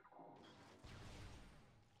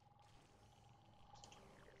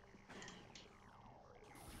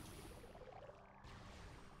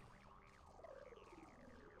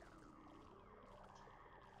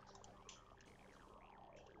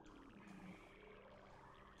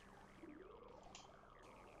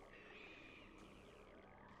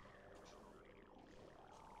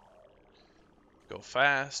 Go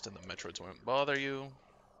fast, and the Metroids won't bother you.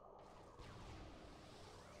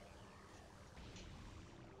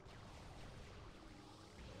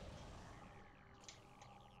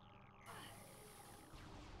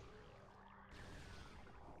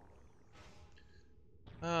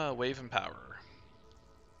 Wave and power.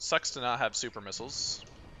 Sucks to not have super missiles,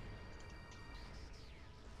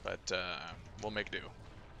 but we'll make do.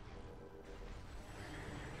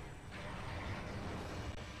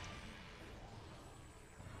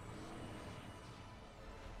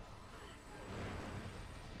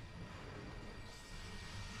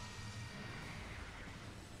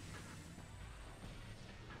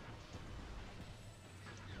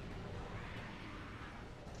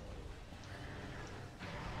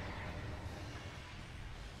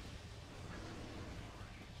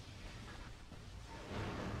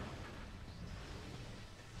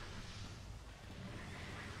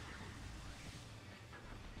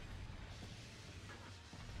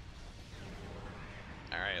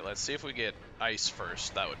 Alright, let's see if we get ice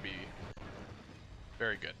first. That would be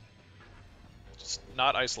very good. Just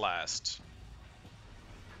not ice last.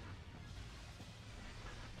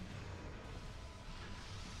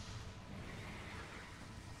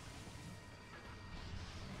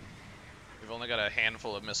 We've only got a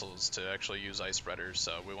handful of missiles to actually use ice spreaders,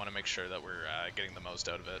 so we want to make sure that we're getting the most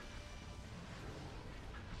out of it.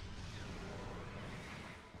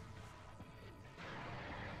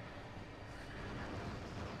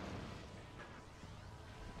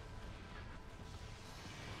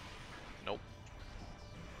 Nope.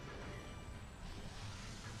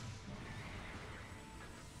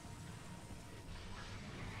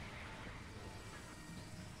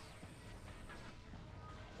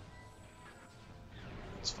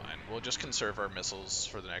 It's fine. We'll just conserve our missiles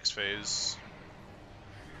for the next phase.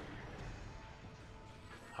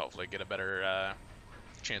 Hopefully get a better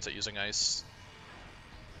chance at using ice.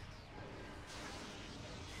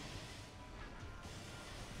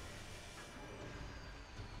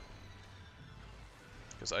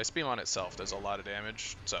 Because Ice Beam on itself does a lot of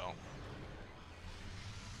damage, so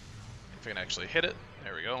if we can actually hit it,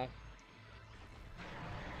 there we go.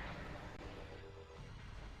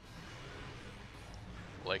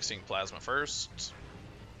 Like seeing Plasma first.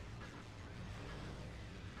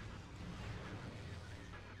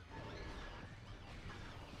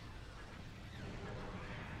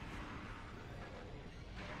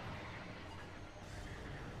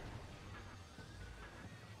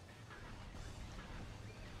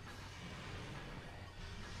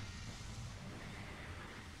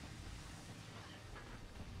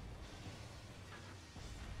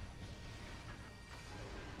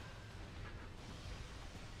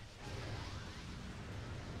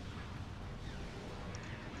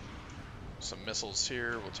 Some missiles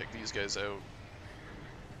here, we'll take these guys out.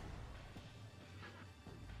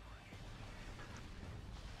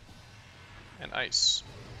 And ice.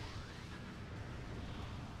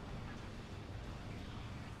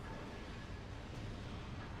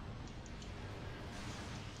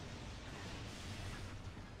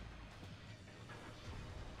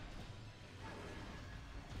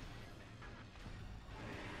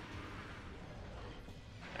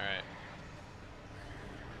 Alright.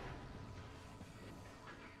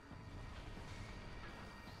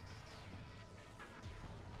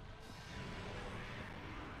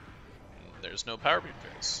 there's no power beam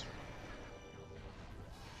phase.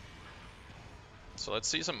 So let's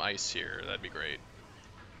see some ice here. That'd be great.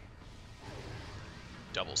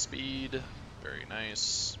 Double speed. Very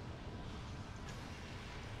nice.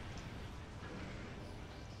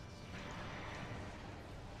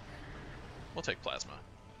 We'll take plasma.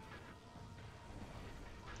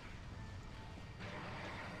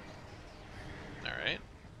 Alright.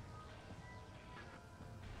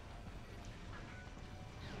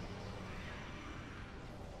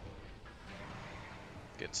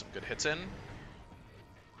 Get some good hits in.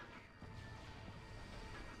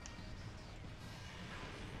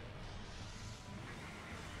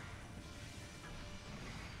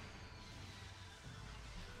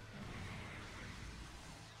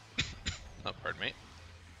 Oh, pardon me.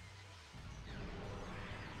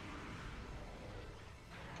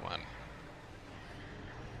 Come on.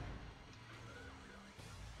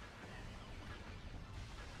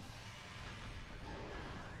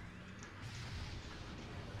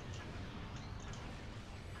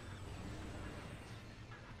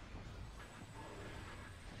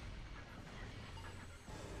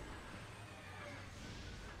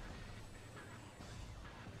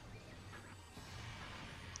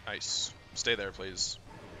 Nice. Stay there, please.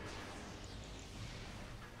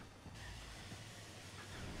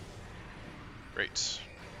 Great.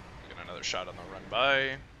 Get another shot on the run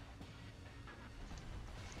by.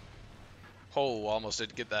 Oh, almost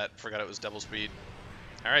did get that. Forgot it was double speed.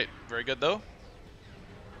 Alright, very good though.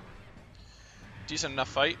 Decent enough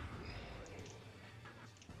fight.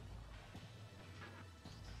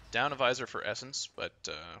 Down a visor for essence, but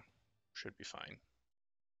should be fine.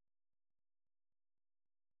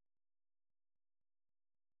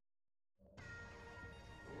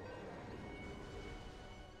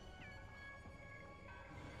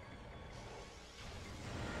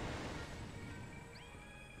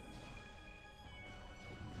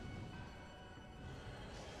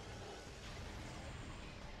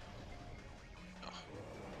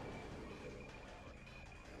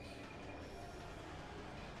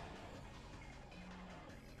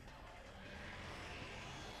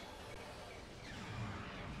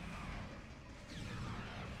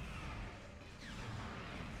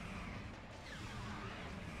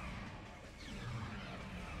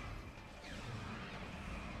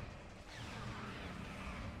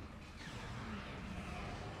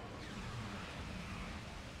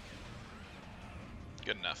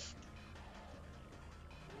 Good enough.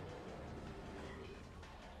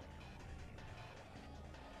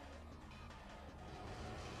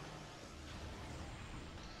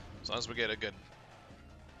 As long as we get a good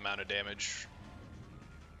amount of damage,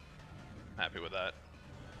 happy with that.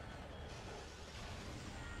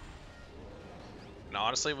 And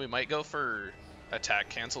honestly, we might go for attack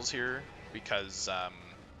cancels here because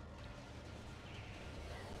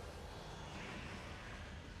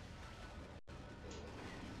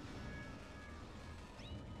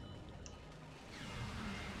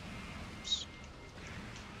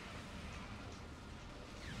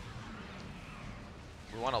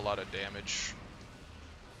we want a lot of damage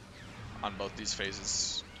on both these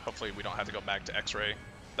phases. Hopefully we don't have to go back to X-ray.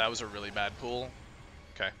 That was a really bad pool.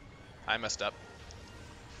 Okay, I messed up.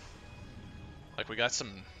 Like, we got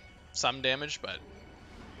some damage, but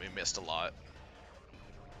we missed a lot.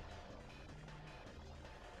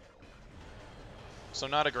 So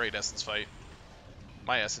not a great essence fight.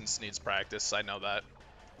 My essence needs practice, I know that.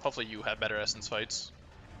 Hopefully you have better essence fights.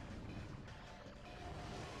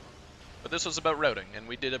 But this was about routing, and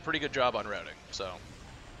we did a pretty good job on routing, so.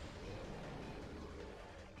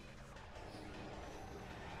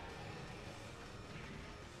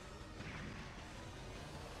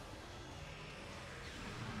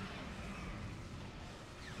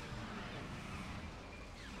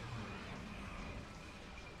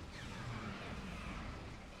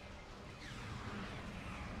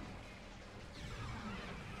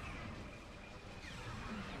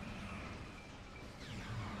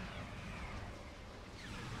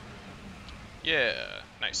 Yeah,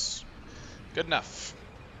 nice. Good enough.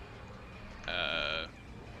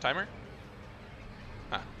 Timer?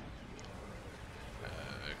 Huh.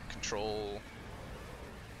 Control.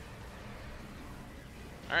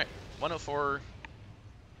 Alright, 104.40.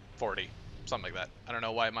 Something like that. I don't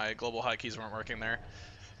know why my global hotkeys weren't working there.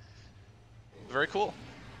 Very cool.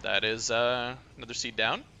 That is another seed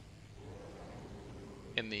down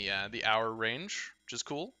in the hour range, which is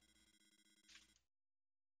cool.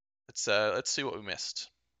 Let's see what we missed.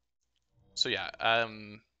 So yeah,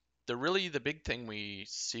 the big thing we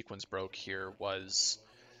sequence broke here was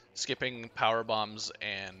skipping power bombs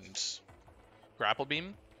and grapple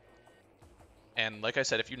beam. And like I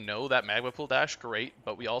said, if you know that magma pool dash, great,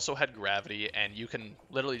 but we also had gravity, and you can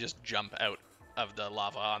literally just jump out of the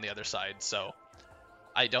lava on the other side, so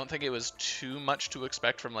I don't think it was too much to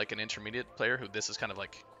expect from like an intermediate player who this is kind of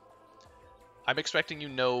like, I'm expecting you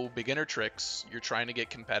know beginner tricks, you're trying to get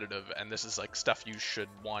competitive, and this is like stuff you should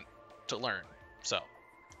want to learn. So,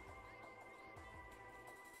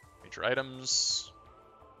 major items,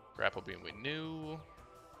 grapple beam we knew,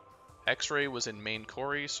 X-ray was in main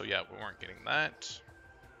Cory, so yeah, we weren't getting that.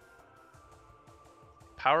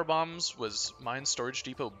 Power bombs was mine storage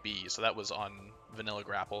depot B, so that was on vanilla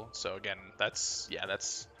grapple. So again, that's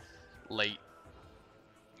late,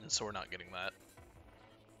 and so we're not getting that.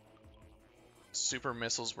 Super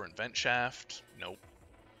missiles were in vent shaft. Nope.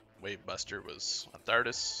 Wave buster was on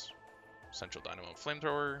Thardus. Central dynamo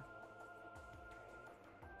flamethrower.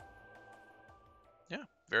 Yeah,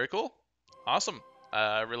 very cool. Awesome.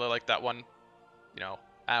 I really like that one. You know,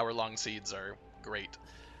 hour-long seeds are great.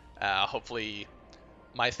 Hopefully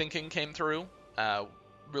my thinking came through.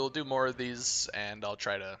 We'll do more of these, and I'll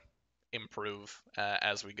try to improve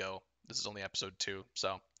as we go. This is only episode 2,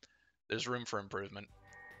 so there's room for improvement.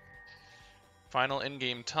 Final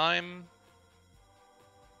in-game time.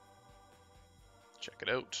 Check it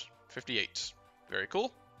out. 58. Very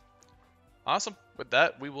cool. Awesome. With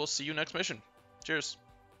that, we will see you next mission. Cheers.